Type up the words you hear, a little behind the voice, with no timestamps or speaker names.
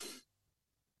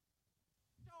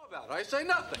I say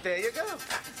nothing. There you go.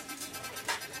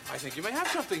 I think you may have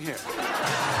something here.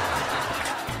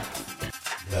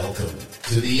 Welcome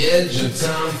to the Edge of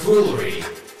Tomfoolery,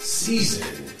 Season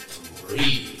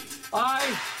 3.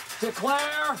 I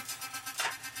declare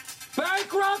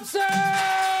bankruptcy!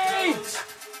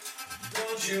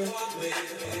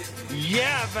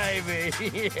 Yeah,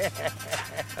 baby!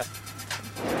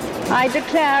 I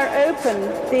declare open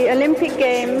the Olympic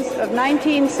Games of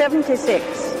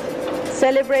 1976,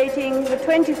 celebrating the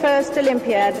 21st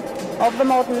Olympiad of the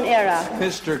modern era.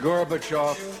 Mr.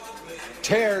 Gorbachev,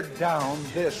 tear down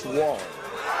this wall.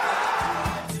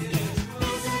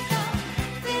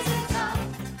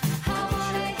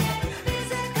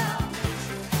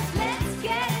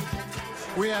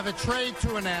 We have a trade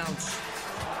to announce.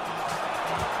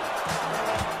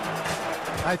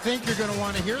 I think you're going to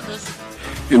want to hear this.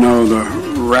 You know, the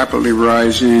rapidly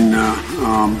rising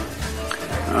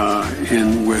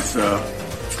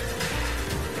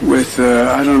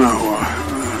I don't know.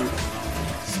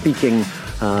 Speaking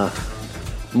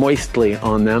moistly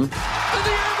on them. The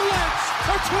Avalanche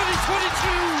are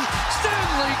 2022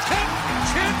 Stanley Cup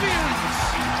champions!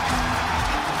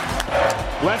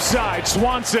 Left side,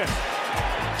 Swanson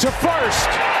to first.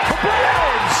 The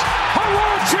Browns are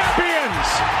world champions!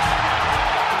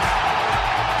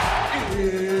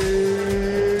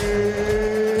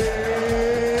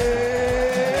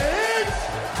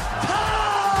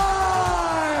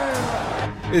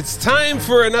 It's time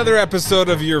for another episode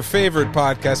of your favorite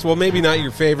podcast. Well, maybe not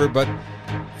your favorite, but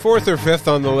fourth or fifth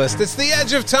on the list. It's the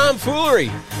Edge of Tomfoolery.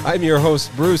 I'm your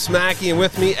host, Bruce Mackey, and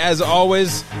with me, as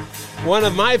always, one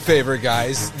of my favorite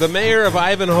guys, the mayor of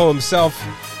Ivanhoe himself,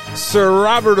 Sir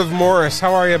Robert of Morris.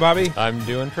 How are you, Bobby? I'm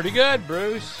doing pretty good,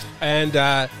 Bruce. And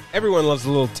everyone loves a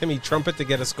little Timmy trumpet to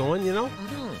get us going, you know?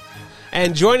 Mm-hmm.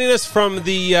 And joining us from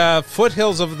the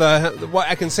foothills of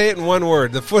I can say it in one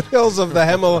word, the foothills of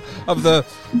the of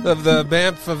the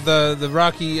Banff of the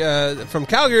Rocky, from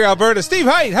Calgary, Alberta, Steve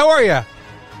Height. How are you?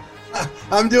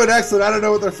 I'm doing excellent. I don't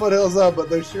know what their foothills are, but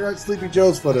they're sure aren't Sleepy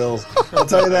Joe's foothills. I'll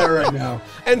tell you that right now.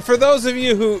 And for those of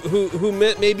you who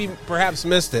maybe perhaps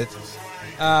missed it,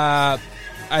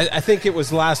 I think it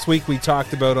was last week we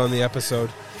talked about on the episode.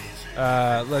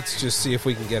 Let's just see if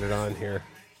we can get it on here.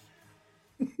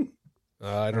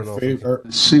 I don't know.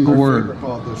 A single word.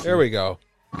 There we go.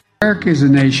 America is a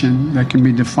nation that can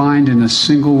be defined in a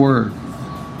single word.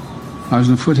 I was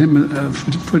in the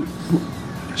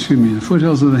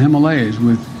foothills of the Himalayas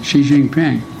with Xi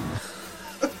Jinping.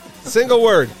 Single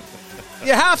word.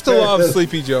 You have to love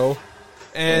Sleepy Joe,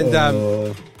 and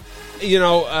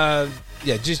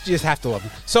just have to love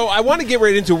him. So I want to get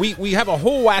right into we have a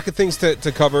whole whack of things to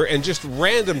cover and just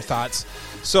random thoughts.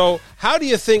 So how do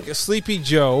you think Sleepy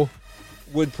Joe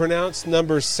would pronounce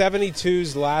number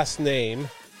 72's last name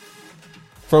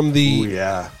from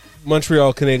the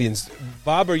Montreal Canadiens?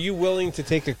 Bob, are you willing to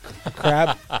take a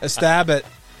stab at?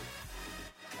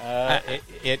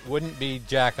 It wouldn't be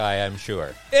Jack-Eye, I'm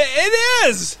sure. It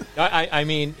is. I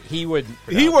mean, he wouldn't.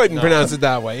 Pronounce it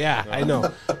that way. Yeah, no. I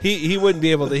know. He wouldn't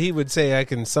be able to. He would say, "I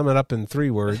can sum it up in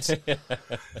 3 words."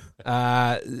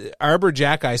 Arbor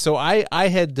Jack-Eye. So I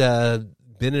had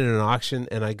been in an auction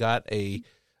and I got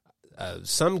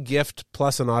some gift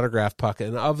plus an autograph puck,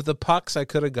 and of the pucks I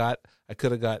could have got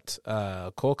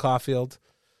Cole Caulfield,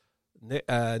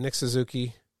 Nick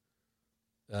Suzuki,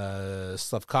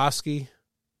 Slavkovsky,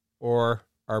 or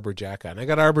Arbor Jack-Eye. And I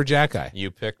got Arbor Jack-Eye.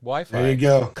 You picked Wi-Fi. There you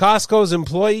go. Costco's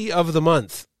Employee of the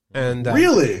Month. And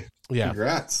really? Yeah.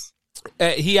 Congrats.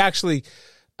 He actually,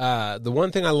 the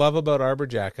one thing I love about Arbor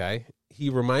Jack-Eye,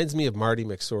 he reminds me of Marty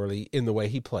McSorley in the way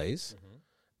he plays. Mm-hmm.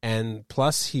 And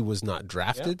plus, he was not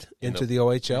drafted into the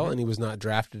OHL, and he was not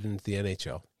drafted into the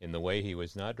NHL. In the way he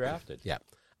was not drafted. Yeah.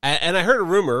 And I heard a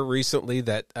rumor recently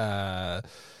that a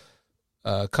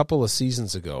couple of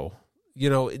seasons ago,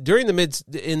 during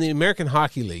in the American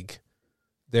Hockey League,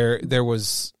 there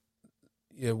was,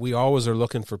 we always are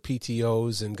looking for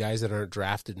PTOs and guys that aren't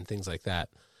drafted and things like that.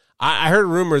 I heard a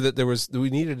rumor that we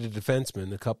needed a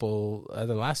defenseman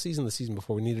the last season, the season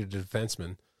before, we needed a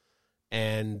defenseman,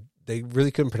 and they really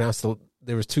couldn't pronounce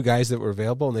there was 2 guys that were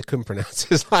available and they couldn't pronounce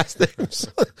his last name, so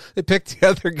they picked the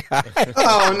other guy.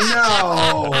 Oh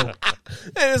no!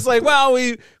 And it's like, well,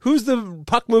 who's the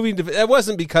puck moving? It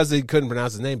wasn't because they couldn't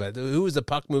pronounce his name, but who was the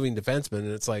puck moving defenseman?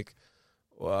 And it's like,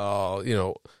 well,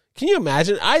 can you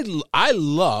imagine? I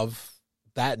love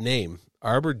that name,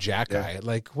 Arbor Jack-Eye. Yeah.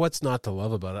 Like, what's not to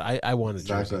love about it? I want to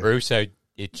do it. Bruce, it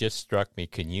just struck me.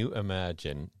 Can you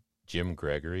imagine Jim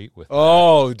Gregory with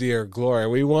dear glory,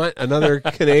 we want another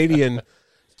Canadian.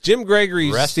 Jim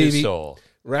Gregory, rest Stevie, his soul.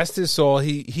 Rest his soul.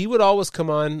 He would always come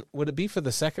on. Would it be for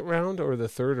the second round or the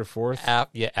third or fourth?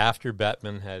 After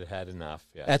Bettman had enough.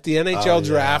 Yeah. At the NHL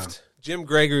draft, Jim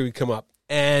Gregory would come up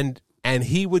and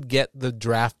he would get the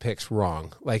draft picks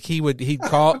wrong. Like he'd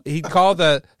call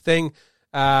the thing,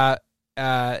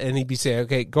 and he'd be saying,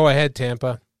 "Okay, go ahead,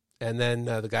 Tampa," and then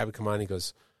the guy would come on. And he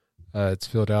goes, "It's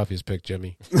Philadelphia's pick,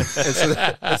 Jimmy."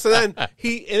 and so then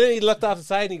he looked off the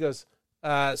side and he goes,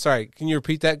 "Sorry, can you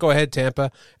repeat that? Go ahead,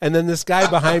 Tampa." And then this guy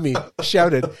behind me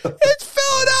shouted, "It's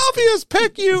Philadelphia's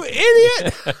pick, you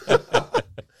idiot!"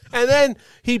 And then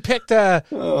he picked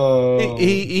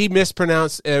he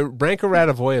mispronounced Branko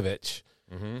Radivojevic.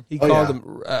 Mm-hmm. He called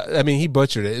him. He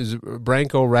butchered it. It was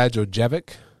Branko Radojevic,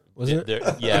 wasn't it?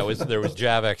 There was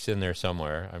Javex in there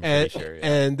somewhere. I'm pretty sure. Yeah.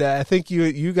 And I think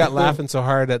you got laughing so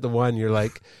hard at the one. You're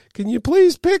like, "Can you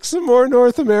please pick some more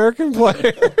North American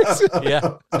players?"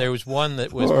 Yeah, there was one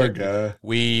that was.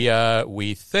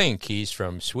 We think he's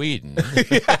from Sweden.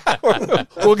 Yeah,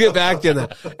 we'll get back to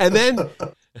that. And then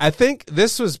I think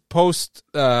this was post,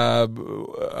 I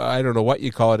don't know what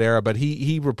you call it era, but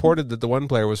he reported that the one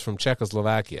player was from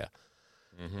Czechoslovakia.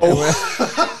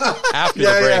 Mm-hmm. After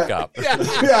the breakup. Yeah,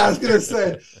 I was going to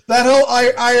say, that whole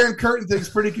Iron Curtain thing's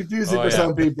pretty confusing for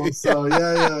some people. So,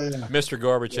 yeah. Mr.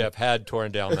 Gorbachev had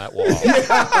torn down that wall.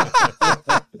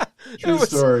 True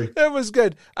story. It was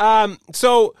good.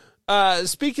 So,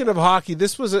 speaking of hockey,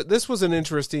 this was an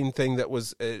interesting thing that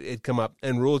was it come up,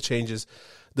 and rule changes.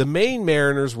 The Maine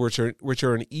Mariners, which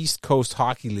are an East Coast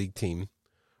Hockey League team,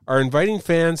 are inviting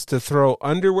fans to throw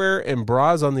underwear and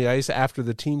bras on the ice after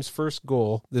the team's first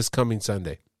goal this coming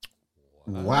Sunday.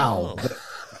 Wow.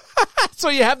 So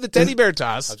you have the teddy bear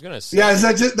toss. I was going to say. Yeah,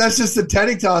 that's just a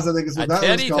teddy toss, I think is what that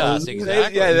teddy was called. Toss,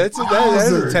 exactly. Yeah, that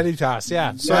is a teddy toss,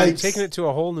 yeah. So I'm Yikes. taking it to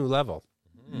a whole new level.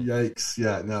 Yikes.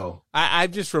 Yeah, no.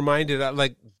 I'm just reminded,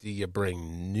 do you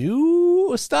bring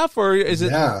new stuff, or is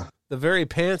it the very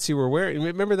pants you were wearing?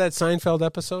 Remember that Seinfeld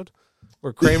episode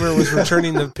where Kramer was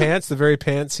returning the pants, the very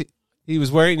pants he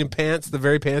was wearing in pants, the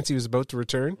very pants he was about to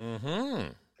return? Mm-hmm.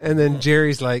 And then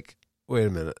Jerry's like, wait a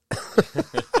minute.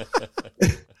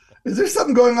 Is there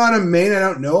something going on in Maine I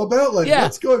don't know about?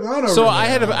 What's going on over there? So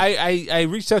I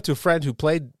reached out to a friend who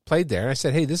played there, and I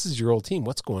said, "Hey, this is your old team.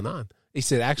 What's going on?" He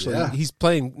said, "Actually, he's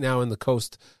playing now in the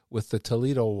coast with the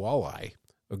Toledo Walleye,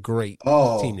 a great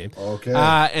team name." Okay.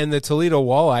 And the Toledo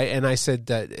Walleye, and I said,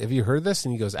 "Have you heard this?"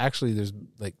 And he goes, "Actually, there's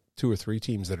like 2 or 3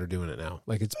 teams that are doing it now.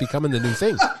 Like it's becoming the new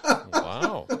thing."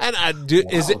 Wow. And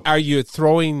are you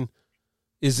throwing?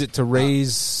 Is it to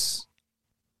raise?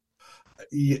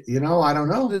 I don't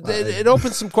know. It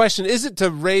opens some question. Is it to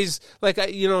raise,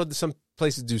 some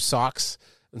places do socks,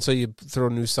 and so you throw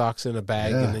new socks in a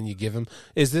bag and then you give them.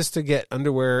 Is this to get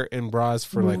underwear and bras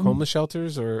for like homeless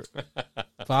shelters, or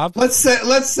Bob? Let's say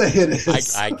it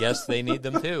is. I guess they need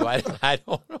them too. I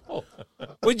don't know.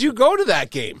 Would you go to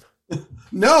that game?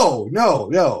 No.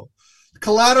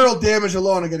 Collateral damage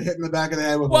alone, I get hit in the back of the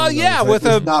head with. Well, yeah, with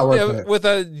with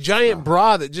a giant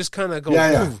bra that just kind of goes.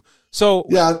 Yeah. So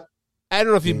yeah. I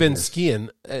don't know if you've been skiing,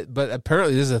 but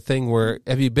apparently this is a thing where,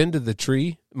 have you been to the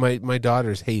tree? My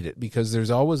daughters hate it because there's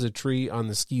always a tree on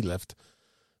the ski lift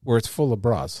where it's full of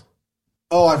bras.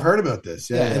 Oh, I've heard about this.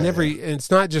 Yeah, and it's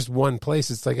not just one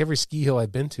place. It's like every ski hill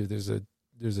I've been to, there's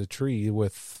a tree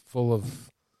full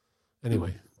of.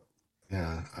 Anyway.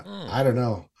 Yeah, I don't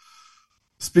know.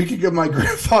 Speaking of my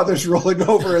grandfather's rolling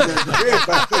over in their grave,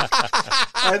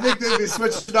 I think they'd be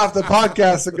switching off the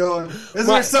podcast and going, "Isn't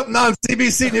there something on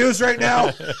CBC News right now?"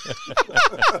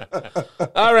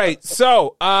 All right,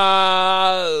 so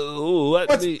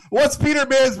what's Peter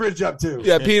Mansbridge up to?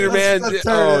 Yeah, Peter Let's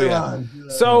turn it on.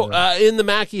 So in the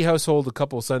Mackey household a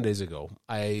couple of Sundays ago,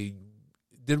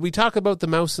 did we talk about the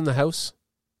mouse in the house?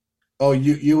 Oh,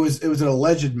 it was an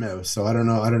alleged mouse, so I don't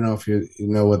know if you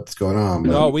know what's going on.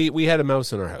 But... No, we had a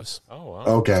mouse in our house. Oh, wow.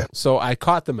 Okay. So I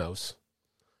caught the mouse.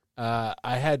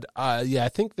 I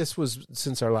think this was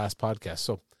since our last podcast.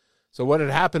 So what had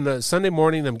happened Sunday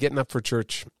morning, I'm getting up for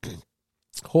church.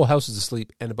 Whole house is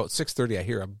asleep, and about 6:30 I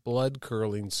hear a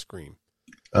blood-curdling scream.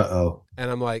 Uh-oh. And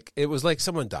I'm like, it was like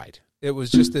someone died. It was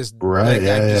just this, right,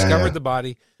 I discovered the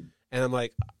body, and I'm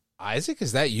like, Isaac,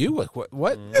 is that you? Like,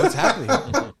 what's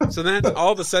happening? So then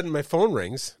all of a sudden my phone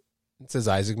rings. It says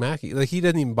Isaac Mackey. Like, he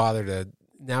doesn't even bother to,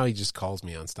 now he just calls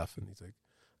me on stuff, and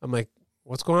I'm like,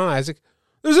 what's going on, Isaac?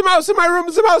 There's a mouse in my room.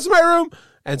 There's a mouse in my room.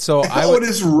 And so in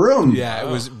his room. Yeah,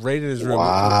 it was right in his room.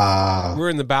 Wow.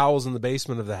 We're in the bowels in the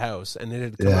basement of the house, and it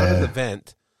had come out of the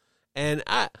vent. And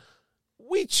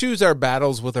we choose our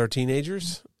battles with our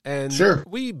teenagers. And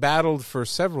we battled for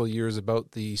several years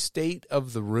about the state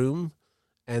of the room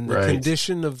and the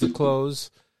condition of the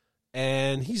clothes.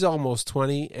 and he's almost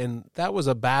 20, and that was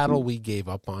a battle we gave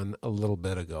up on a little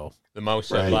bit ago. The mouse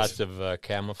had lots of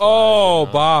camouflage. Oh,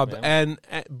 Bob,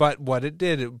 but what it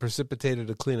did, it precipitated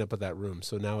a cleanup of that room,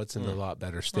 so now it's in a lot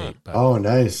better state. But,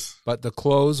 nice. But the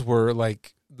clothes were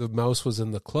like, the mouse was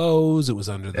in the clothes, it was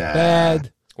under the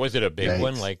bed. Was it a big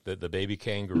one like the baby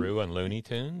kangaroo on Looney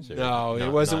Tunes? Or? No, it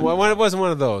wasn't. It wasn't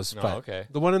one of those. No, but okay.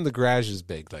 The one in the garage is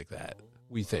big like that.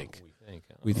 We think.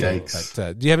 We think. Yikes.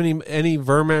 But, do you have any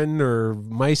vermin or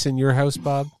mice in your house,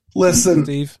 Bob? Listen,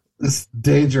 Steve. It's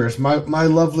dangerous. My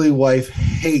lovely wife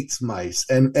hates mice,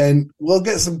 and we'll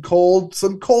get some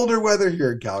colder weather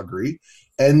here in Calgary,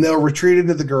 and they'll retreat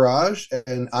into the garage,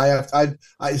 and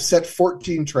I set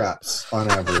 14 traps on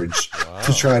average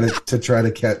to try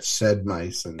to catch said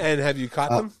mice. And have you caught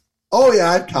them? Oh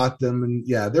yeah, I've caught them, and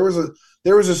yeah, there was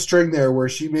a string there where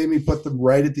she made me put them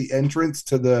right at the entrance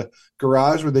to the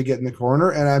garage where they get in the corner,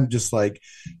 and I'm just like,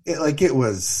 it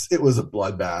was a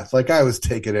bloodbath. Like I was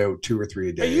taking out 2 or 3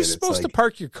 a day. Are you supposed to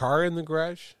park your car in the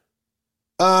garage?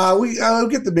 I'll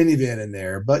get the minivan in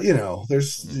there, but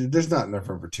there's not enough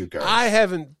room for 2 cars. I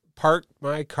haven't parked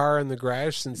my car in the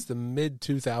garage since the mid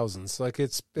 2000s. Like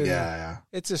it's been,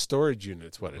 it's a storage unit.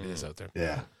 It's what it is out there.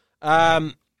 Yeah.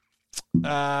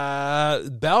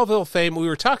 Belleville fame. We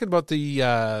were talking about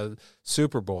the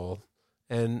Super Bowl,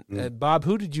 and Bob,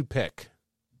 who did you pick?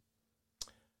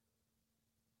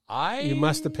 You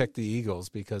must have picked the Eagles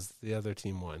because the other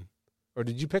team won, or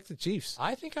did you pick the Chiefs?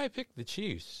 I think I picked the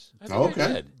Chiefs.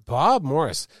 Okay, Bob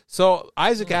Morris. So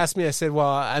Isaac asked me. I said, "Well,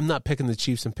 I'm not picking the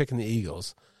Chiefs. I'm picking the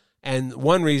Eagles." And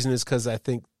one reason is because I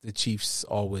think the Chiefs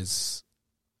always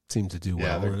seem to do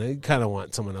well, and I kind of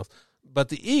want someone else. But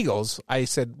the Eagles, I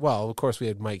said, well, of course we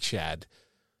had Mike Shad,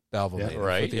 Belleville native,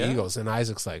 with the Eagles. And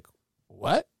Isaac's like,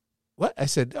 what? I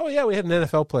said, oh, yeah, we had an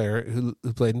NFL player who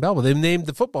played in Belleville. They named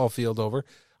the football field over.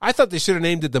 I thought they should have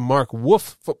named it the Mark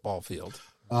Wolf football field.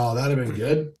 Oh, that'd have been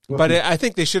good. But I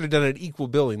think they should have done it equal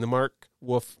billing. The Mark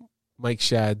Wolf, Mike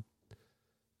Shad,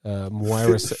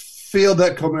 Moira. Field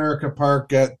at Comerica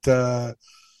Park at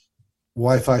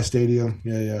Wi-Fi Stadium.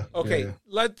 Yeah. Okay,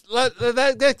 yeah.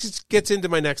 That just gets into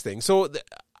my next thing. So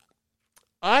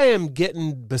I am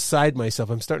getting beside myself.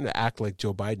 I'm starting to act like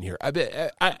Joe Biden here.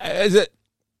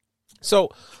 So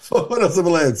what else have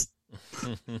lens?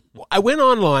 I went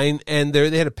online and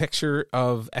they had a picture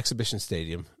of Exhibition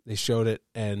Stadium. They showed it,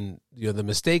 and the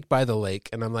mistake by the lake.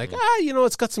 And I'm like,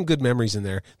 it's got some good memories in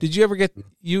there. Did you ever get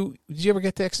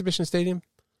to Exhibition Stadium?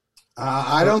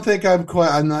 I don't think I'm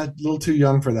not a little too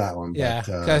young for that one. Yeah,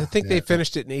 but, I think they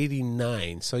finished it in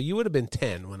 '89, so you would have been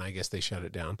 10 when I guess they shut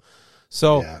it down.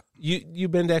 So you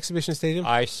been to Exhibition Stadium?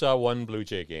 I saw one Blue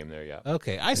Jay game there. Yeah.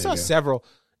 Okay, I saw several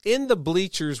in the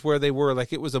bleachers where they were.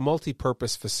 Like it was a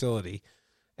multi-purpose facility,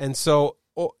 and so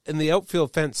in the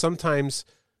outfield fence, sometimes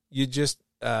you just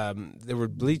there were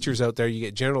bleachers out there. You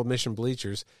get general admission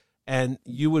bleachers. And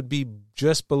you would be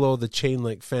just below the chain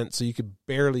link fence, so you could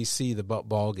barely see the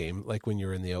ball game, like when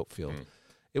you're in the outfield.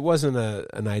 It wasn't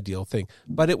an ideal thing,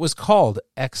 but it was called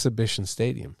Exhibition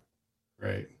Stadium.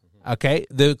 Right. Okay.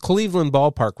 The Cleveland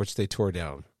ballpark, which they tore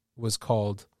down, was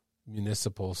called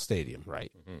Municipal Stadium,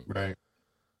 right? Mm-hmm. Right.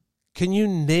 Can you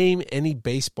name any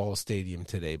baseball stadium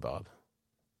today, Bob?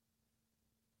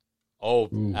 Oh,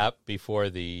 up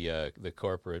before the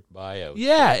corporate buyout.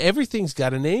 Yeah, everything's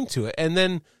got a name to it,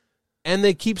 and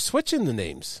they keep switching the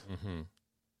names. Mm-hmm.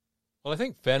 Well, I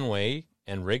think Fenway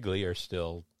and Wrigley are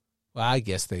still. Well, I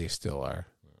guess they still are.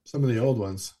 Some of the old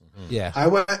ones. Mm-hmm. Yeah.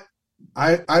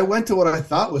 I went to what I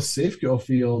thought was Safeco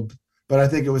Field, but I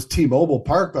think it was T-Mobile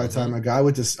Park by the time I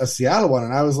went to a Seattle one,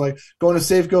 and I was like going to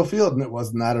Safeco Field, and it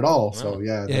wasn't that at all. So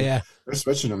they're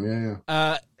switching them.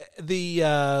 Yeah.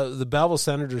 The Belleville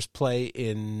Senators play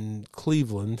in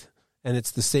Cleveland. And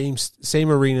it's the same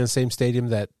arena, same stadium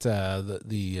that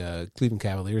the Cleveland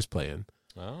Cavaliers play in.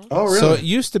 Oh, really? So it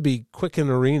used to be Quicken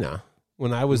Arena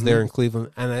when I was there in Cleveland,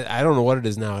 and I don't know what it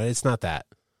is now. It's not that.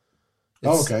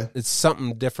 Okay. It's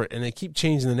something different, and they keep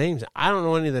changing the names. I don't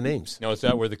know any of the names. No, is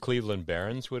that where the Cleveland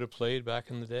Barons would have played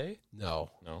back in the day? No.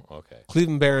 Okay.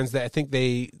 Cleveland Barons. I think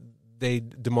they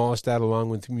demolished that along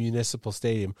with Municipal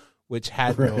Stadium, which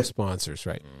had no sponsors.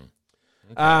 Right.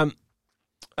 Okay.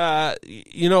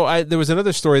 There was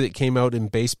another story that came out in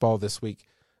baseball this week.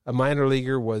 A minor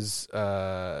leaguer was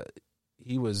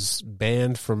he was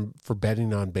banned for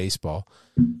betting on baseball,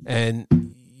 and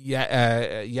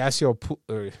Yasiel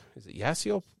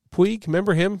Puig,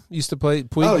 remember him? Used to play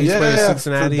Puig. Oh, used to play in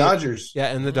Cincinnati, for the Dodgers. Yeah,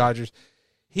 and the Dodgers.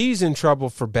 He's in trouble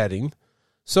for betting.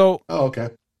 So, okay.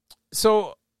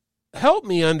 So, help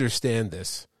me understand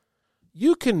this.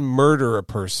 You can murder a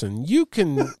person. You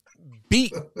can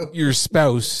beat your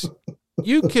spouse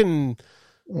you can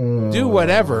do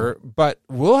whatever, but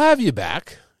we'll have you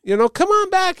back. Come on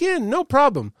back in, no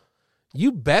problem.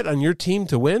 You bet on your team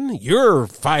to win, you're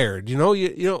fired.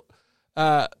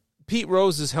 Pete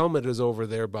Rose's helmet is over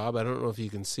there, Bob. I don't know if you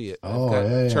can see it. I've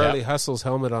got Charlie Hustle's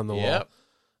helmet on the wall.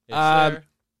 Yep.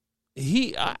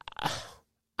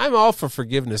 I'm all for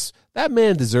forgiveness. That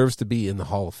man deserves to be in the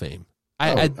Hall of Fame.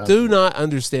 I do not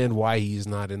understand why he's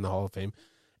not in the Hall of Fame.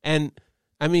 And,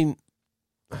 I mean,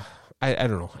 I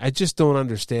don't know. I just don't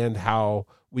understand how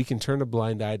we can turn a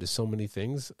blind eye to so many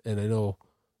things. And I know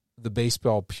the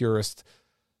baseball purist,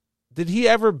 did he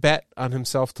ever bet on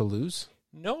himself to lose?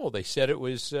 No, they said it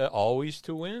was always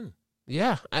to win.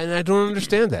 Yeah, and I don't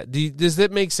understand that. Does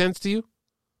that make sense to you?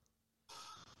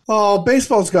 Oh,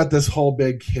 baseball's got this whole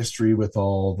big history with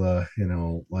all the,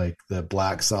 like the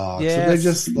Black Sox. Yes. And they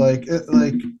just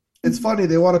it's funny.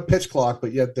 They want a pitch clock,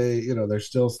 but yet they, there's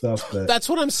still stuff that. That's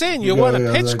what I'm saying. You want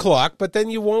a pitch clock, but then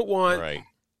you won't want. Right.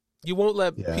 You won't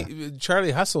let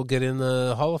Charlie Hustle get in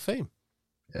the Hall of Fame.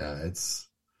 Yeah, it's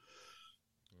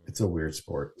a weird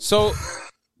sport. So,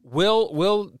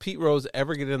 will Pete Rose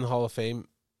ever get in the Hall of Fame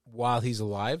while he's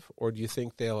alive, or do you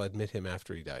think they'll admit him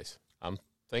after he dies? I'm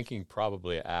thinking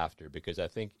probably after, because I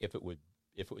think if it was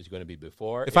going to be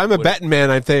before, if I'm a betting man,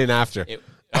 I'm saying after.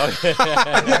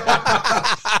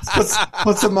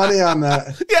 Put some money on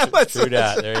that. Yeah, let's do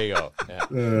that. There you go. Yeah.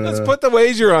 Let's put the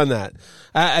wager on that.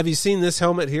 Have you seen this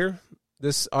helmet here?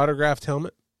 This autographed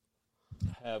helmet?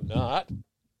 I have not.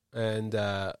 And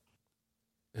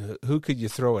who could you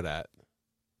throw it at?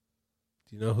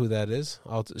 Do you know who that is?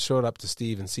 I'll show it up to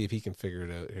Steve and see if he can figure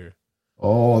it out here.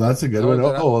 Oh, that's a good one.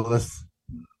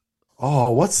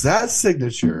 Oh, what's that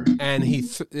signature? And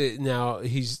this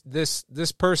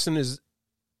person is,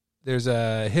 there's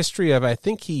a history of, I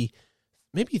think he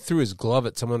threw his glove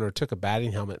at someone or took a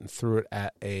batting helmet and threw it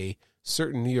at a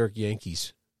certain New York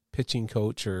Yankees pitching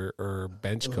coach or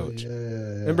bench coach. Yeah.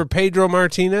 Remember Pedro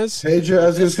Martinez? I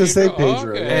was just going to say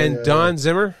Pedro. Okay. And Don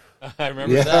Zimmer? I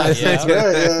remember that. Yeah.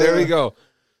 There we go.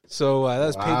 So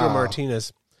that's Pedro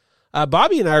Martinez.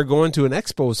 Bobby and I are going to an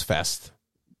Expos Fest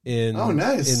in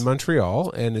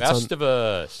Montreal, and it's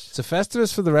Festivus. It's a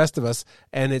Festivus for the rest of us,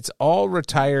 and it's all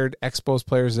retired Expos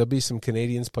players. There'll be some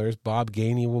Canadians players. Bob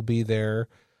Gainey will be there.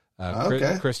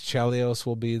 Chris Chelios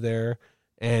will be there,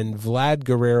 and Vlad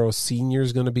Guerrero Sr.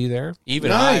 is going to be there.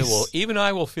 Even I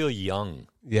will feel young.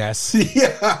 Yes.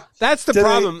 Yeah. That's the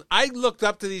problem. I looked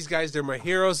up to these guys. They're my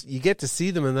heroes. You get to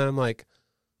see them, and then I'm like,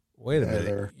 wait a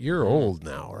minute. You're old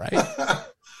now, right?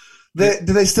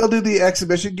 Do they still do the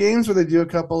exhibition games where they do a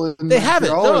couple in They haven't.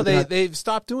 No, they've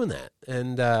stopped doing that.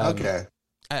 And okay.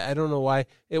 I don't know why.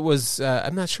 It was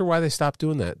I'm not sure why they stopped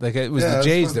doing that. Like, it was the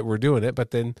Jays that were doing it, but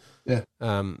then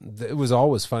it was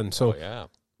always fun. So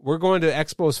we're going to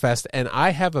Expos Fest, and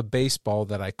I have a baseball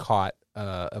that I caught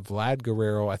of Vlad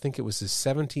Guerrero. I think it was his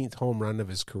 17th home run of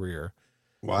his career.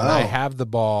 Wow. And I have the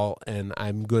ball, and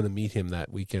I'm going to meet him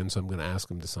that weekend, so I'm going to ask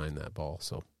him to sign that ball.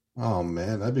 So. Oh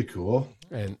man, that'd be cool.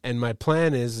 And my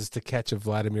plan is to catch a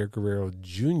Vladimir Guerrero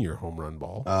Jr. home run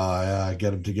ball. Oh yeah,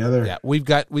 get them together. Yeah, we've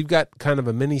got kind of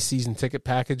a mini season ticket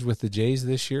package with the Jays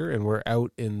this year, and we're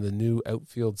out in the new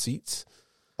outfield seats.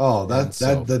 Oh,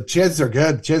 the chances are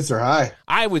good. Chances are high.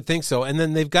 I would think so. And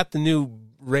then they've got the new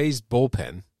raised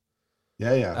bullpen.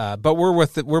 Yeah. But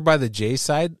we're by the Jays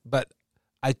side, but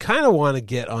I kind of want to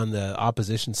get on the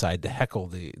opposition side to heckle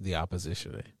the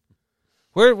opposition.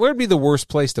 Where'd be the worst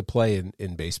place to play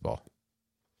in baseball?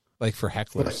 Like for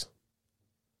hecklers?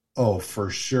 Oh, for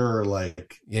sure.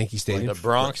 Like Yankee Stadium. The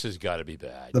Bronx has got to be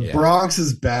bad. The Bronx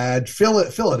is bad.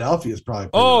 Philadelphia is probably.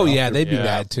 Oh yeah, they'd be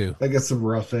bad too. They get some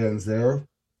rough ends there.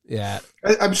 Yeah,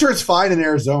 I'm sure it's fine in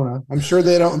Arizona. I'm sure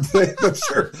they don't. I'm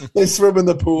sure they swim in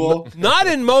the pool. Not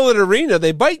in Mullet Arena.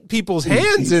 They bite people's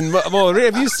hands in Mullet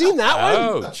Arena. Have you seen that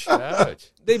one?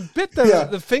 Ouch. They bit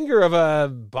the finger of a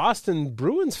Boston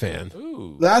Bruins fan.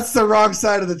 Ooh. That's the wrong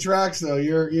side of the tracks, though.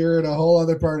 You're in a whole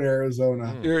other part of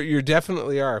Arizona. You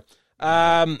definitely are.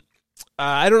 I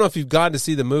don't know if you've gone to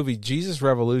see the movie Jesus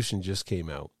Revolution just came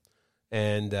out,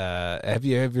 and have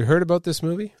you heard about this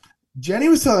movie? Jenny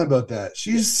was telling about that.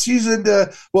 She's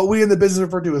into what we in the business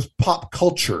refer to as pop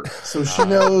culture, so she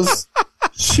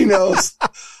knows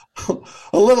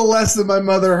a little less than my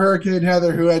mother, Hurricane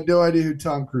Heather, who had no idea who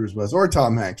Tom Cruise was, or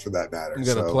Tom Hanks for that matter. I'm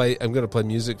gonna play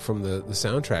music from the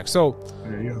soundtrack. So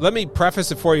let me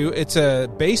preface it for you. It's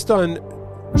based on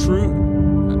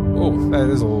true. Oh, that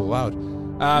is a little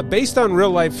loud. Based on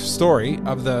real life story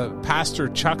of the pastor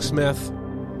Chuck Smith,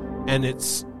 and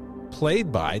it's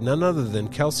played by none other than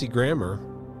Kelsey Grammer,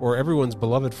 or everyone's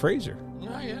beloved Fraser.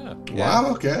 Oh yeah.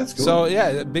 Wow. Okay, that's cool.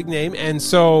 So big name, and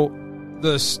so.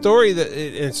 the story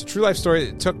it's a true life story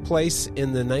that took place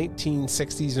in the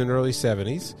 1960s and early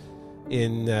 70s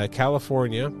in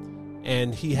California,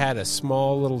 and he had a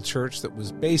small little church that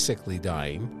was basically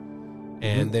dying.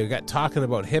 And they got talking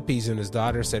about hippies, and his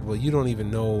daughter said, well, you don't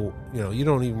even know, you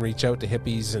don't even reach out to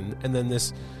hippies. And then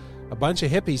a bunch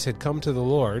of hippies had come to the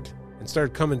Lord and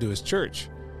started coming to his church.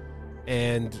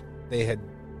 And they had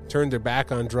turned their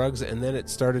back on drugs, and then it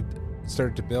started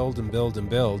to build and build and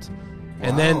build. Wow.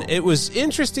 And then it was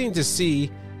interesting to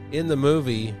see in the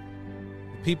movie,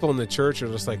 people in the church are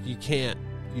just like, you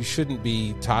shouldn't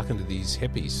be talking to these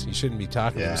hippies. You shouldn't be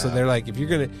talking to them. So they're like, if you're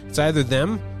going to, it's either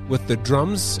them with the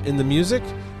drums in the music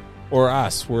or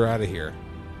us. We're out of here.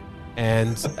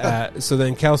 And so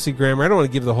then Kelsey Grammer, I don't want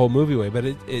to give the whole movie away, but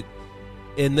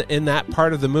in that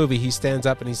part of the movie, he stands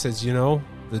up and he says,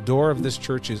 the door of this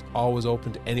church is always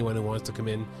open to anyone who wants to come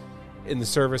in. In the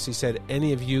service, he said,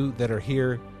 any of you that are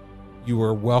here, you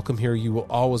are welcome here. You will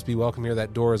always be welcome here.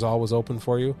 That door is always open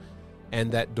for you.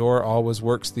 And that door always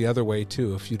works the other way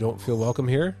too. If you don't feel welcome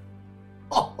here.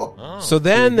 So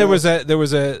then there was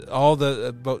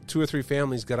about 2 or 3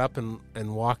 families got up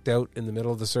and walked out in the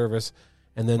middle of the service.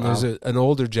 And then there's an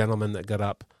older gentleman that got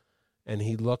up, and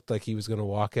he looked like he was going to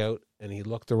walk out, and he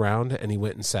looked around and he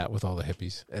went and sat with all the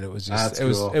hippies. And it was just,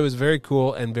 it was very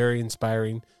cool and very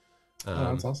inspiring.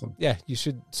 That's awesome. Yeah, you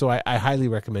should. So I highly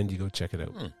recommend you go check it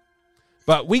out.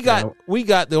 But we got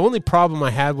the only problem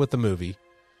I had with the movie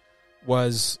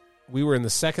was we were in the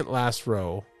second last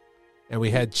row, and we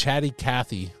had Chatty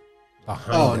Cathy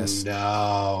behind us.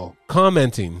 No.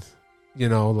 Commenting,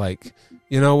 when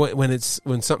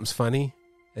something's funny,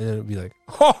 and then it'd be like,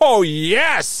 oh,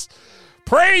 yes,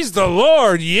 praise the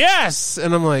Lord, yes.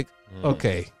 And I'm like,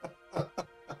 okay,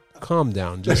 calm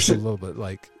down just a little bit.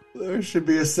 Like, there should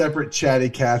be a separate Chatty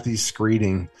Cathy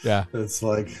screening. Yeah. It's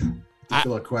like,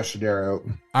 fill a questionnaire out.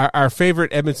 Our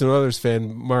favorite Edmonton Oilers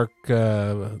fan, Mark,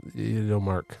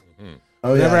 Mark.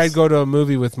 Oh, whenever I'd go to a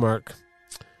movie with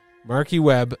Marky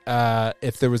Webb,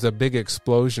 if there was a big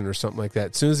explosion or something like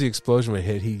that, as soon as the explosion would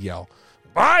hit, he'd yell,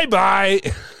 bye-bye,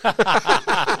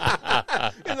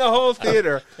 in the whole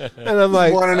theater. And I'm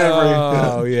like,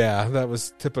 oh, yeah, that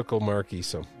was typical Marky.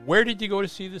 So, where did you go to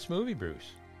see this movie,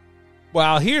 Bruce?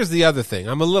 Well, here's the other thing.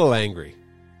 I'm a little angry.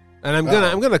 And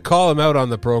I'm gonna call him out on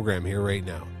the program here right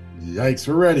now. Yikes,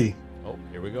 we're ready. Oh,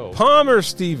 here we go. Palmer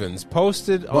Stevens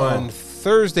posted on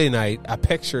Thursday night a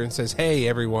picture and says, hey,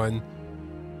 everyone,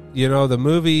 the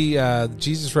movie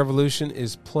Jesus Revolution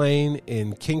is playing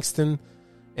in Kingston.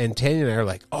 And Tanya and I are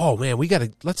like, oh, man,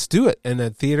 let's do it. And the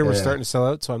theater was starting to sell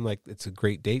out. So I'm like, it's a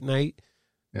great date night.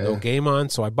 No game on.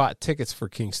 So I bought tickets for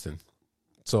Kingston.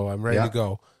 So I'm ready to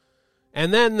go.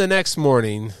 And then the next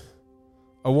morning,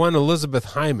 one Elizabeth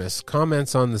Hymas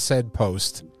comments on the said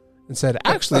post and said,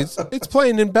 actually, it's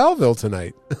playing in Belleville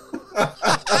tonight. So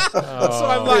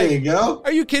I'm like, there you go.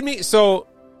 Are you kidding me? So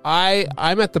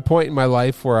I'm at the point in my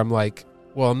life where I'm like,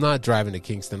 well, I'm not driving to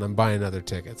Kingston. I'm buying other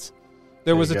tickets.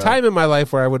 There was a time in my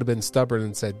life where I would have been stubborn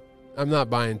and said, I'm not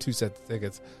buying 2 sets of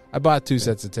tickets. I bought 2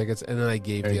 sets of tickets, and then I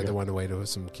gave the other one away to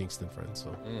some Kingston friends.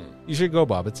 So you should go,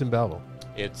 Bob. It's in Belleville.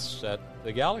 It's at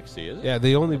the Galaxy, is it? Yeah,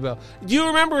 the only Belleville. Do you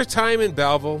remember a time in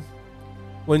Belleville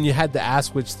when you had to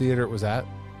ask which theater it was at?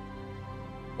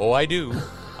 Oh, I do.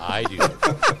 I do.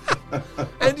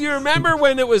 And do you remember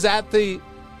when it was at the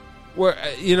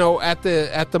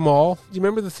at the mall? Do you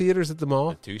remember the theaters at the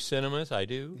mall? The 2 cinemas, I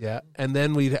do. Yeah, and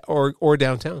then or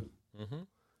downtown. Mm-hmm.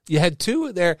 You had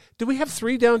 2 there. Did we have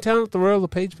 3 downtown at the Royal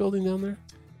LePage building down there?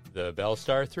 The Bell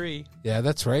Star 3. Yeah,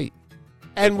 that's right.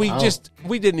 And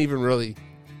we didn't even really,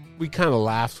 we kind of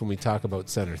laughed when we talk about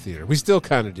Center Theater. We still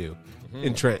kind of do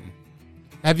in Trenton.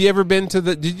 Have you ever been to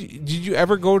did you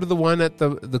ever go to the one at the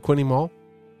Quinte Mall?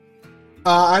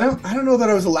 I don't know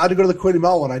that I was allowed to go to the Quinte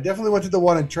Mall one. I definitely went to the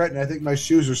one in Trenton. I think my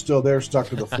shoes are still there, stuck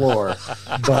to the floor.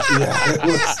 But yeah,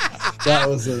 that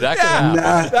was a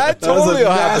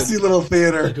nasty little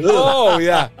theater. Oh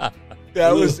yeah,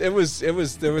 yeah. It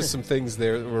was. There was some things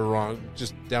there that were wrong,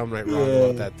 just downright wrong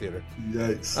about that theater.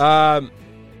 Yikes.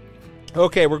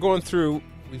 Okay, we're going through.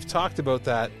 We've talked about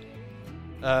that.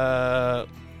 I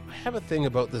have a thing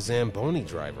about the Zamboni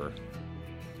driver.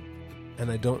 And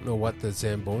I don't know what the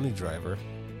Zamboni driver.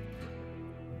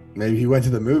 Maybe he went to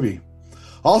the movie.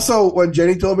 Also, when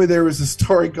Jenny told me there was a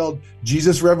story called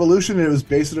Jesus Revolution and it was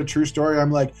based on a true story, I'm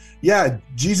like, yeah,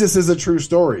 Jesus is a true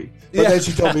story. But then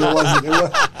she told me it wasn't.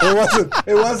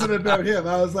 It wasn't about him.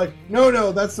 I was like,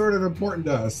 no, that's sort of important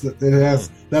to us.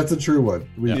 That's a true one.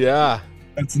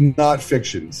 That's not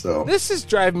fiction. So this is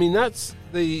driving me nuts.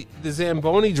 The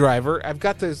Zamboni driver. I've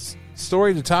got this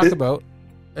story to talk about,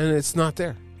 and it's not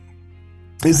there.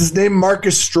 Is his name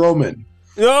Marcus Stroman?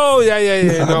 No,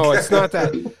 yeah. No, it's not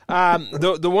that.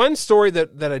 The one story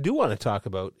that I do want to talk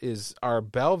about is our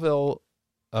Belleville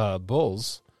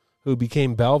Bulls, who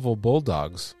became Belleville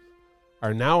Bulldogs,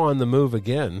 are now on the move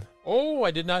again. Oh,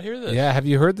 I did not hear this. Yeah, have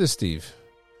you heard this, Steve?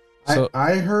 So,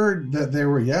 I heard that they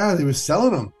was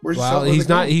selling them.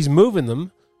 He's moving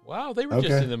them. Wow, they were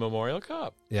just in the Memorial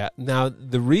Cup. Yeah. Now,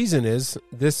 the reason is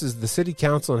the city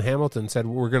council in Hamilton said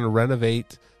we're going to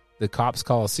renovate the Cops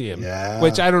Coliseum,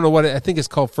 which I don't know I think it's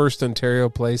called First Ontario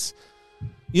Place.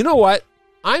 You know what?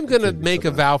 I'm going to make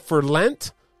a vow for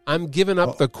Lent. I'm giving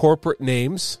up the corporate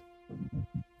names.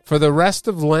 For the rest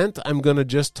of Lent, I'm going to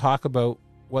just talk about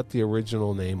what the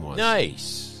original name was.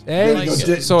 Nice. Hey,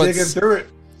 so digging through it.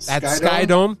 At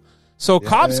Skydome. So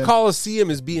Cobb's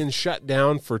Coliseum is being shut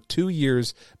down for 2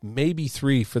 years, maybe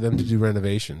 3, for them to do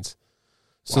renovations.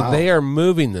 So they are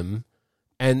moving them,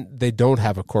 and they don't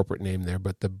have a corporate name there,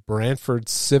 but the Brantford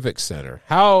Civic Center.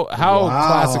 How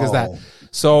classic is that?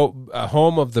 So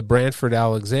home of the Brantford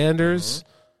Alexanders,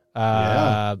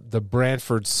 the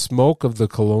Brantford Smoke of the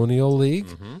Colonial League.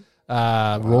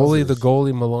 Rolly the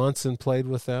goalie Melanson played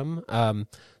with them.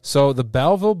 So the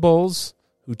Belleville Bulls,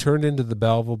 who turned into the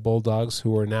Belleville Bulldogs,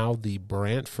 who are now the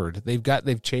Brantford.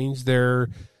 They've changed their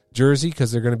jersey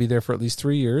because they're going to be there for at least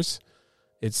 3 years.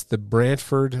 It's the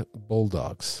Brantford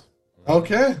Bulldogs.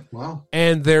 Okay, wow.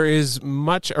 And there is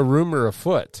much a rumor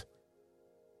afoot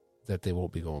that they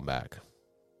won't be going back.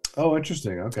 Oh,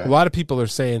 interesting. Okay. A lot of people are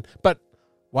saying, but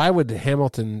why would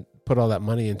Hamilton put all that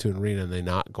money into an arena and they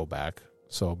not go back?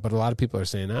 So, but a lot of people are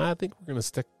saying, I think we're going to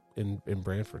stick in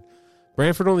Brantford.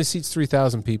 Brantford only seats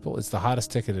 3,000 people. It's the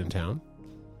hottest ticket in town.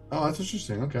 Oh, that's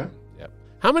interesting. Okay. Yep.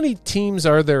 How many teams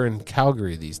are there in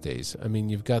Calgary these days? I mean,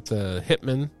 you've got the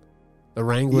Hitmen, the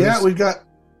Wranglers. Yeah, we've got,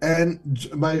 and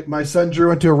my son Drew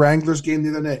went to a Wranglers game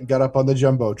the other night and got up on the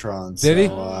Jumbotron. Did he?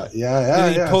 Yeah.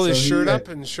 Did he pull his shirt up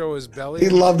and show his belly? He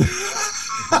loved it.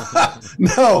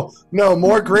 No,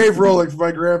 more grave rolling for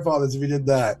my grandfathers if he did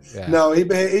that. Yeah. No, he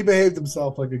behaved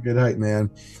himself like a good hype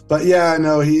man. But yeah,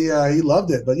 no, he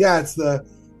loved it. But yeah, it's the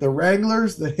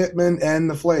Wranglers, the Hitmen, and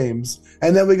the Flames,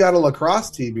 and then we got a lacrosse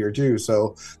team here too.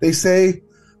 So they say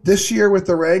this year with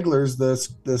the Wranglers, the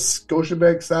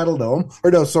Scotiabank Saddle Dome,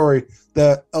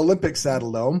 the Olympic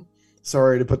Saddle Dome.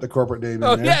 Sorry to put the corporate name in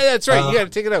there. Yeah, that's right. You got to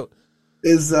take it out.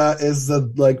 Is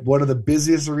the like one of the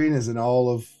busiest arenas in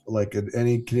all of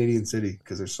any Canadian city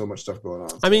because there's so much stuff going on.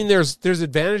 So. I mean, there's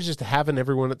advantages to having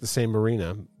everyone at the same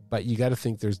arena, but you got to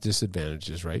think there's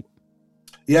disadvantages, right?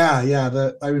 Yeah.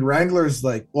 Wranglers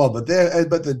but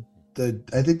the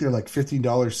I think they're like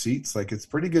 $15 seats. Like it's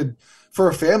pretty good for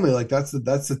a family. Like that's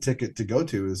the ticket to go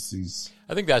to.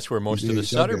 I think that's where most of the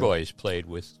Sutter boys played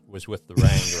was with the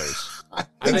Wranglers.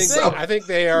 I think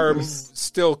they are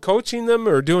still coaching them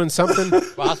or doing something.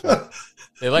 Possible.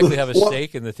 They likely have a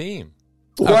stake in the team.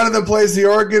 One of them plays the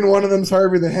organ. One of them's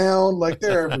Harvey the Hound. Like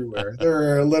they're everywhere.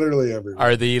 They're literally everywhere.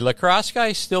 Are the lacrosse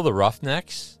guys still the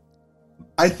Roughnecks?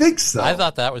 I think so. I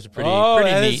thought that was a pretty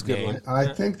neat name. I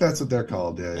think that's what they're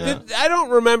called. Yeah. I don't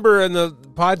remember in the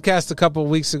podcast a couple of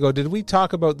weeks ago. Did we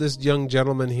talk about this young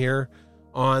gentleman here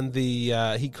on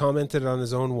the? He commented on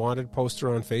his own wanted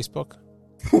poster on Facebook.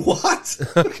 What?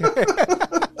 Okay.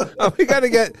 We got to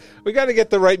get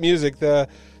the right music. The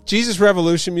Jesus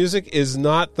Revolution music is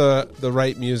not the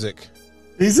right music.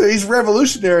 He's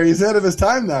revolutionary. He's ahead of his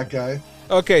time, that guy.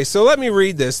 Okay, so let me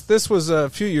read this. This was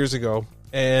a few years ago,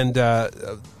 and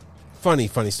funny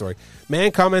story.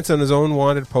 Man comments on his own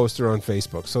wanted poster on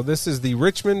Facebook. So this is the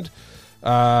Richmond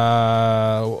in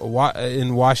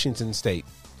Washington State.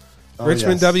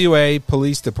 Richmond, yes. WA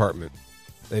Police Department.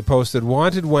 They posted,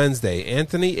 wanted Wednesday.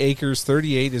 Anthony Akers,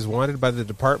 38, is wanted by the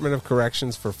Department of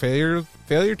Corrections for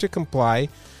failure to comply.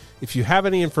 If you have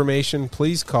any information,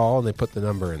 please call. And they put the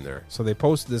number in there. So they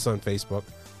posted this on Facebook.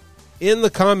 In the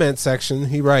comment section,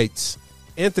 he writes,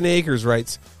 Anthony Akers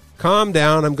writes, calm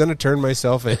down, I'm going to turn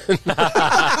myself in.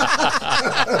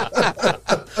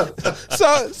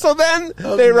 So then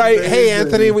they write, hey,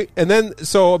 Anthony.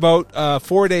 So about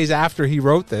 4 days after he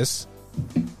wrote this,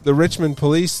 the Richmond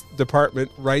Police Department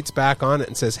writes back on it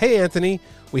and says, hey, Anthony,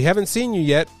 we haven't seen you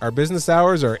yet. Our business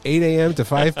hours are 8 a.m. to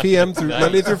 5 p.m. through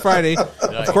Monday through Friday.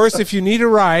 Nice. Of course, if you need a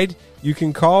ride, you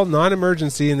can call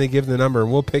non-emergency and they give the number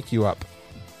and we'll pick you up.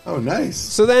 Oh, nice.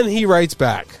 So then he writes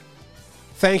back,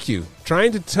 thank you.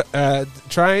 Tying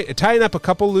up a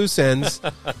couple loose ends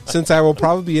since I will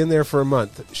probably be in there for a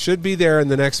month. Should be there in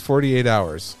the next 48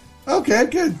 hours. Okay,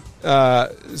 good.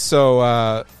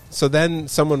 So then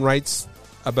someone writes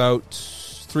about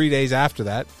 3 days after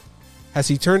that, has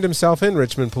he turned himself in,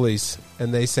 Richmond Police?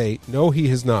 And they say, no, he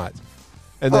has not.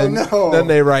 And then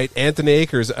they write, Anthony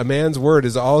Akers, a man's word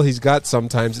is all he's got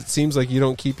sometimes. It seems like you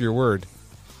don't keep your word.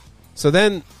 So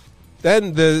then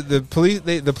the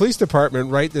police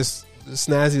department write this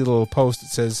snazzy little post. It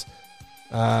says,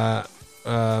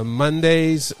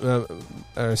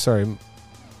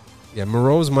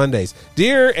 Moreau's Mondays.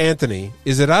 Dear Anthony,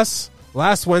 is it us?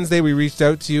 Last Wednesday we reached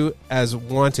out to you as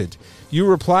wanted. You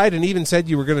replied and even said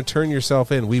you were going to turn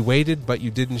yourself in. We waited, but you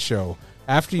didn't show.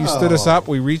 After you stood us up,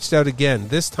 we reached out again,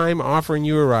 this time offering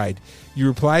you a ride. You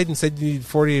replied and said you needed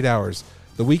 48 hours.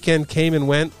 The weekend came and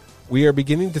went. We are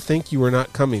beginning to think you are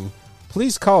not coming.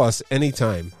 Please call us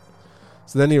anytime.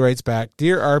 So then he writes back,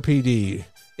 Dear RPD,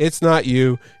 it's not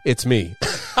you, it's me.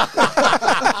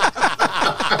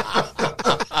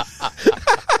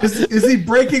 Is he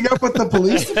breaking up with the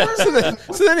police department?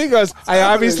 So then he goes, I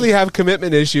obviously have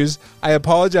commitment issues. I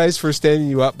apologize for standing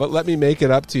you up, but let me make it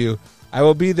up to you. I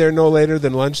will be there no later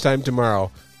than lunchtime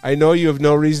tomorrow. I know you have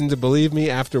no reason to believe me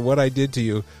after what I did to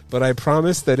you, but I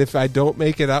promise that if I don't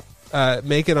make it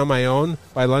on my own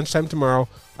by lunchtime tomorrow,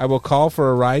 I will call for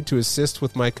a ride to assist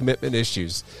with my commitment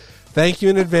issues. Thank you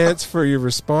in advance for your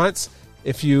response.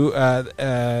 Thank you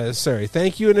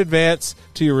in advance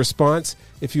to your response.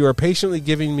 If you are patiently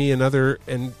giving me another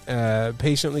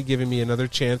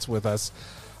chance with us,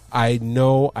 I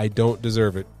know I don't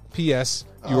deserve it. P.S.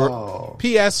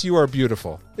 P.S. You are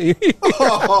beautiful. He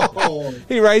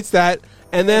writes that,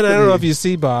 and then I don't know if you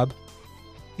see, Bob,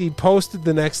 he posted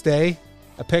the next day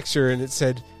a picture, and it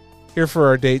said, "Here for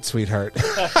our date, sweetheart."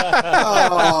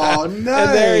 Oh, nice! And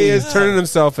there he is, turning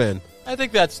himself in. I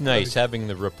think that's nice, having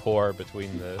the rapport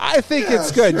between the. I think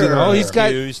it's good. Sure. You know, he's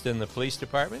got used in the police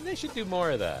department. They should do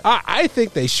more of that. I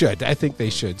think they should.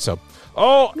 So,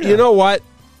 you know what?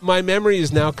 My memory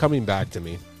is now coming back to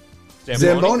me.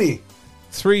 Zamboni.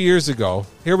 3 years ago.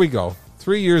 Here we go.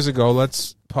 3 years ago.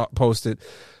 Let's post it.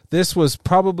 This was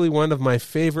probably one of my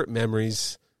favorite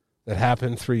memories that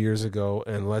happened 3 years ago,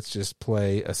 and let's just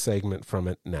play a segment from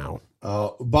it now.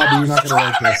 Oh, Bobby, you're not going to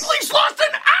like this. Maple Leafs lost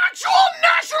an actual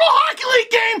National Hockey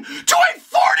League game to a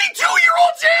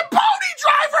 42-year-old Zamboni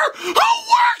driver who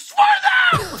works for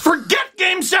them! Forget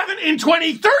Game 7 in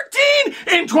 2013,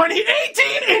 in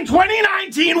 2018, in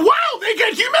 2019. Wow, they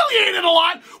get humiliated a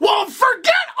lot. Well,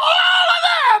 forget all of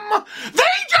them!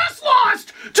 They just lost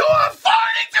to a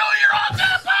 42-year-old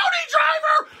Zamboni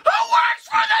driver who works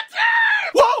for the team!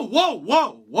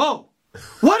 Whoa.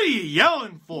 What are you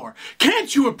yelling for?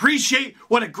 Can't you appreciate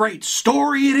what a great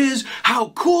story it is? How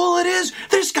cool it is?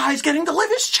 This guy's getting to live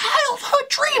his childhood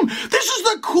dream. This is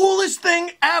the coolest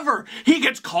thing ever. He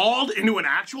gets called into an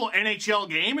actual NHL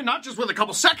game, and not just with a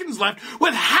couple seconds left,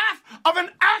 with half of an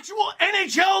actual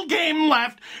NHL game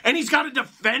left, and he's got to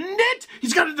defend it?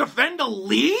 He's got to defend a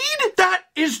lead? That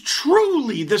is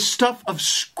truly the stuff of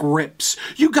scripts.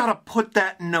 You got to put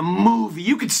that in a movie.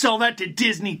 You could sell that to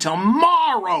Disney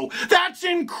tomorrow. That's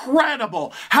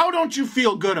incredible. How don't you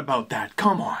feel good about that?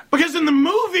 Come on. Because in the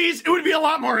movies, it would be a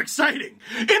lot more exciting.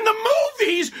 In the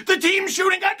movies, the team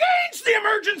shooting against the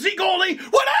emergency goalie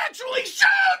would actually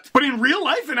shoot. But in real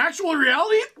life, in actual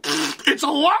reality, it's a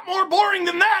lot more boring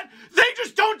than that. They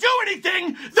just don't do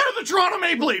anything. They're the Toronto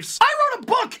Maple Leafs. I wrote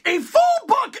a full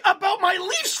book about my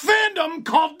Leafs fandom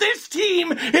called This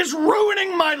Team is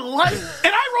Ruining My Life.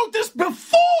 And I wrote this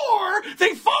before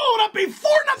they followed up a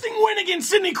 4-0 win against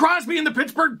Sidney Crosby and the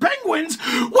Pittsburgh Penguins with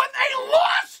a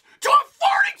loss to a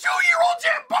 42-year-old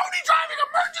Zamboni driving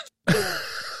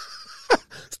emergency.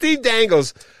 Steve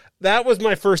Dangles. That was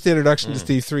my first introduction to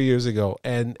Steve 3 years ago.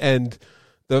 And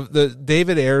the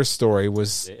David Ayres story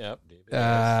was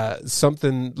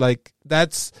something like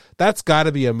that's got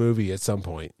to be a movie at some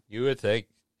point. You would think.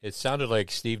 It sounded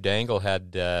like Steve Dangle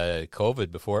had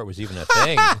COVID before it was even a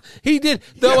thing. He did.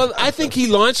 Though I think he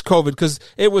launched COVID because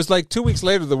it was like 2 weeks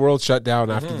later the world shut down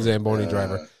after the Zamboni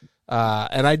driver.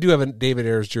 And I do have a David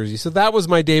Ayres jersey. So that was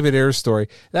my David Ayres story.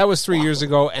 That was 3 years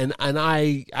ago, and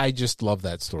I just love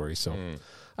that story. So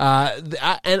I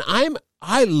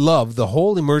love the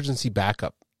whole emergency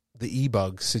backup, the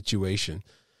e-bug situation.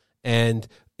 And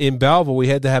in Belleville we've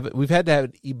had to have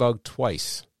an e-bug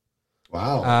twice.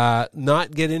 Wow.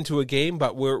 Not get into a game,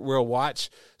 but we'll watch.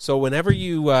 So whenever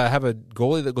you have a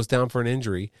goalie that goes down for an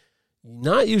injury,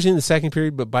 not usually in the second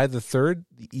period, but by the third,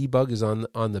 the e-bug is on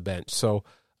the bench. So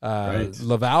right.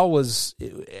 Laval was,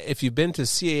 if you've been to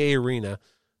CAA Arena,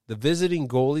 the visiting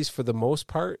goalies for the most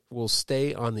part will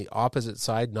stay on the opposite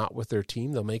side, not with their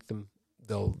team.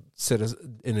 They'll sit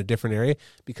in a different area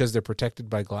because they're protected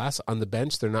by glass. On the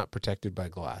bench, they're not protected by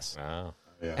glass. Wow.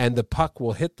 Yeah. And the puck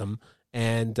will hit them.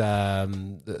 And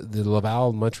the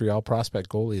Laval Montreal prospect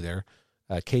goalie there,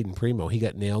 Caden Primo. He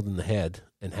got nailed in the head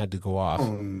and had to go off.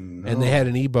 Oh, no. And they had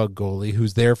an E-Bug goalie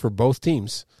who's there for both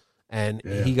teams. And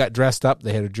he got dressed up.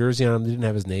 They had a jersey on him. They didn't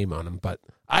have his name on him. But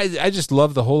I just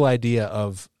love the whole idea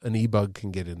of an E-Bug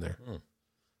can get in there.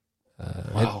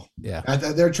 Wow. Yeah.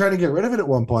 They're trying to get rid of it at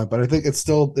one point, but I think it's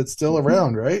still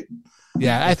around, right?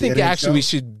 Yeah, I think actually we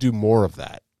should do more of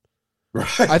that.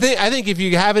 Right. I think if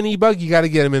you have an E-Bug, you got to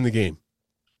get him in the game.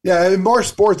 Yeah, and more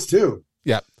sports too.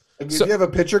 Yeah. If you have a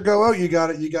pitcher go out, you got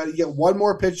to get one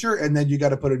more pitcher, and then you got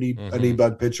to put an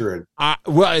E-Bug pitcher in.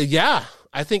 Well, yeah,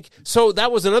 I think so.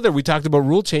 That was another. We talked about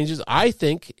rule changes. I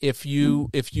think if you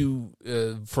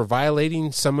for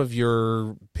violating some of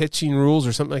your pitching rules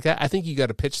or something like that, I think you got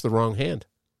to pitch the wrong hand.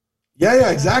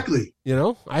 Yeah, exactly.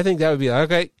 I think that would be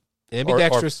okay.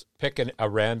 Ambidextrous. Or pick a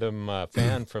random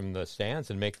fan from the stands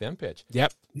and make them pitch.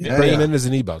 Yep. Bring him in as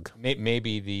an E-Bug.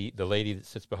 Maybe the lady that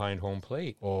sits behind home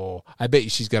plate. Oh, I bet you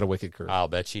she's got a wicked curve. I'll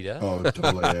bet she does. Oh,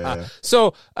 totally. Yeah.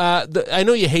 So I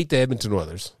know you hate the Edmonton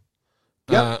Oilers.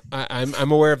 Yeah,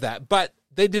 I'm aware of that. But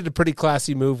they did a pretty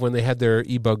classy move when they had their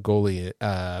E-Bug goalie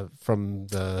from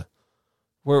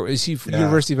where is he? From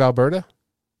University of Alberta.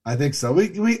 I think so.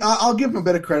 I'll give him a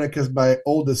bit of credit because my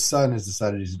oldest son has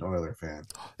decided he's an Oiler fan.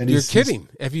 And You're kidding?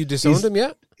 Have you disowned him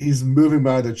yet? He's moving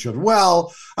by other children.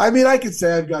 Well, I mean, I could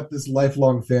say I've got this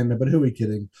lifelong fandom, but who are we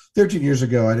kidding? 13 years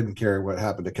ago, I didn't care what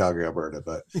happened to Calgary, Alberta.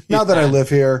 But now that I live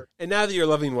here, and now that your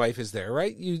loving wife is there,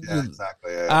 right?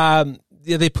 Exactly.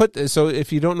 They put so.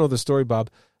 If you don't know the story, Bob,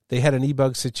 they had an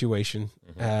E-Bug situation.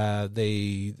 I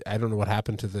don't know what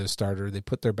happened to the starter. They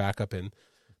put their backup in.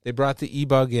 They brought the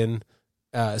E-Bug in.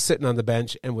 Sitting on the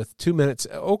bench, and with 2 minutes,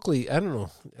 Oakley. I don't know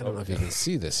if you can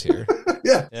see this here.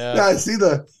 yeah, I see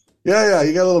the. Yeah,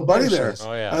 you got a little bunny there.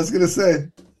 Oh yeah, I was gonna say.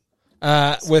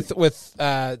 With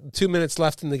 2 minutes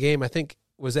left in the game, I think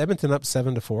was Edmonton up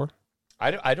 7-4.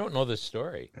 I don't know this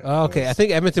story. Okay, I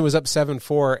think Edmonton was up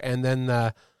 7-4, and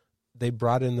then they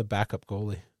brought in the backup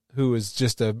goalie, who was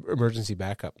just an emergency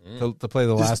backup to play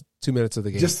the last 2 minutes of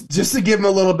the game. Just to give him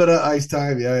a little bit of ice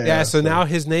time. Yeah. So now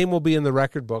his name will be in the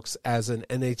record books as an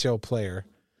NHL player.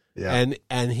 Yeah.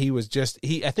 And he was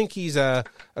I think he's a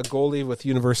goalie with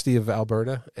University of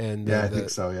Alberta. And I think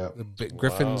so, yeah. The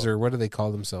Griffins, or what do they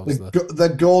call themselves?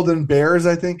 The Golden Bears,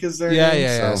 I think, is their name.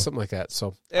 Yeah, something like that.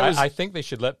 So I think they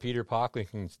should let Peter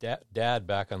Pocklington's dad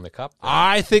back on the cup.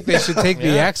 I think they should take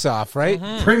the X off, right?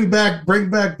 Mm-hmm. Bring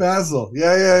back Basil.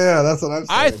 Yeah. That's what I'm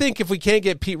saying. I think if we can't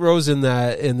get Pete Rose in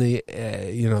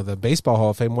the baseball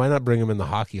Hall of Fame, why not bring him in the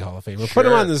hockey Hall of Fame or put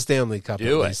him on the Stanley Cup? Do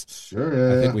at it. Least. Sure.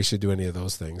 Yeah. I think we should do any of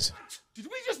those things. Did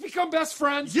we just become best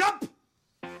friends? Yup.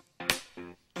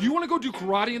 Do you want to go do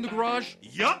karate in the garage?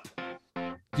 Yup.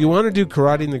 Do you want to do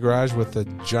karate in the garage with the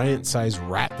giant-sized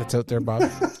rat that's out there, Bob?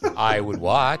 I would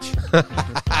watch.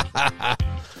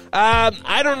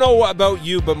 I don't know about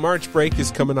you, but March break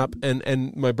is coming up,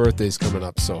 and my birthday's coming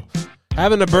up. So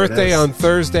having a birthday on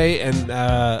Thursday, and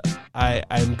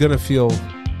I'm going to feel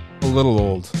a little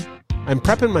old. I'm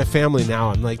prepping my family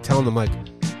now. I'm like telling them, like,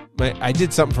 I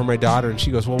did something for my daughter, and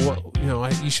she goes, well,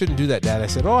 you shouldn't do that, Dad. I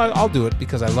said, I'll do it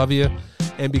because I love you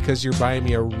and because you're buying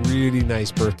me a really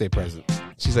nice birthday present.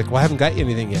 She's like, well, I haven't got you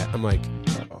anything yet. I'm like,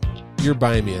 you're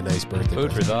buying me a nice birthday Food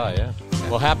present. for thought, yeah.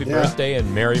 Well, happy birthday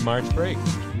and Merry March break.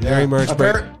 Merry March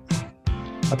break.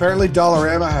 Apparently,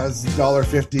 Dollarama has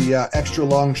 $1.50 extra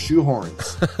long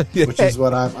shoehorns, which is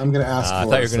what I'm going to ask for. I thought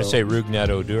you were going to say Rugnet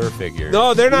Odur figure.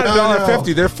 No, they're not $1.50.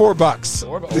 No. They're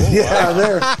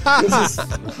 $4. This is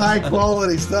high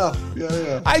quality stuff.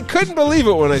 Yeah. I couldn't believe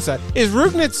it when I saw it. Is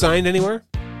Rugnet signed anywhere?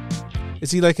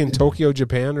 Is he like in Tokyo,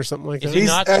 Japan, or something like that? Is he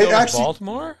not still with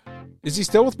Baltimore? Is he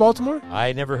still with Baltimore?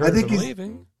 I never heard of him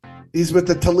leaving. He's with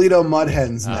the Toledo Mud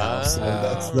Hens now, so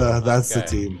that's the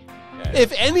team.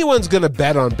 If anyone's going to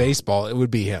bet on baseball, it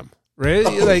would be him, right?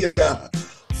 Yeah,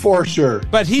 for sure.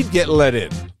 But he'd get let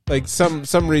in. Like some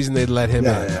reason they'd let him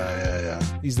in. Yeah.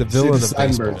 He's the villain of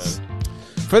baseball.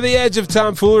 For the Edge of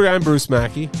Tomfoolery, I'm Bruce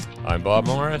Mackey. I'm Bob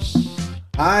Morris.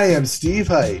 I am Steve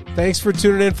Height. Thanks for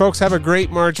tuning in, folks. Have a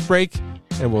great March break,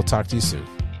 and we'll talk to you soon.